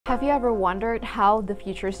Have you ever wondered how the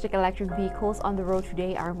futuristic electric vehicles on the road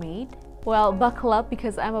today are made? Well, buckle up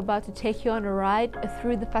because I'm about to take you on a ride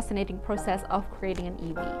through the fascinating process of creating an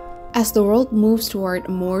EV. As the world moves toward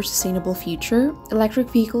a more sustainable future, electric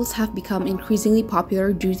vehicles have become increasingly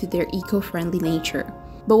popular due to their eco-friendly nature.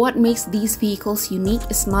 But what makes these vehicles unique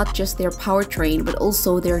is not just their powertrain, but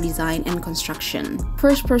also their design and construction.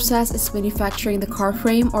 First process is manufacturing the car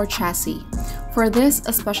frame or chassis. For this,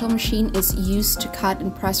 a special machine is used to cut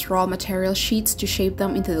and press raw material sheets to shape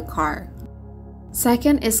them into the car.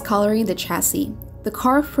 Second is coloring the chassis. The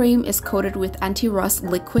car frame is coated with anti-rust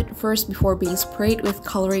liquid first before being sprayed with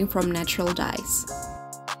coloring from natural dyes.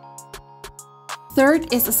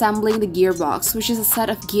 Third is assembling the gearbox, which is a set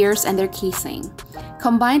of gears and their casing.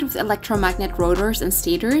 Combined with electromagnet rotors and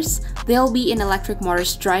stators, they'll be an electric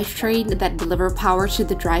motor's drivetrain that deliver power to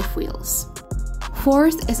the drive wheels.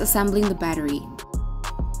 Fourth is assembling the battery.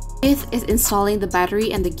 Fifth is installing the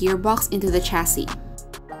battery and the gearbox into the chassis.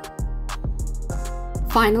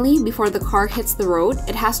 Finally, before the car hits the road,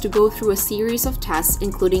 it has to go through a series of tests,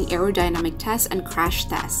 including aerodynamic tests and crash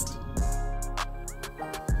tests.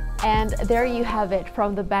 And there you have it.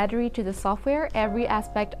 From the battery to the software, every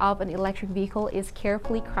aspect of an electric vehicle is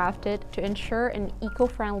carefully crafted to ensure an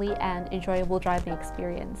eco-friendly and enjoyable driving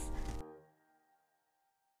experience.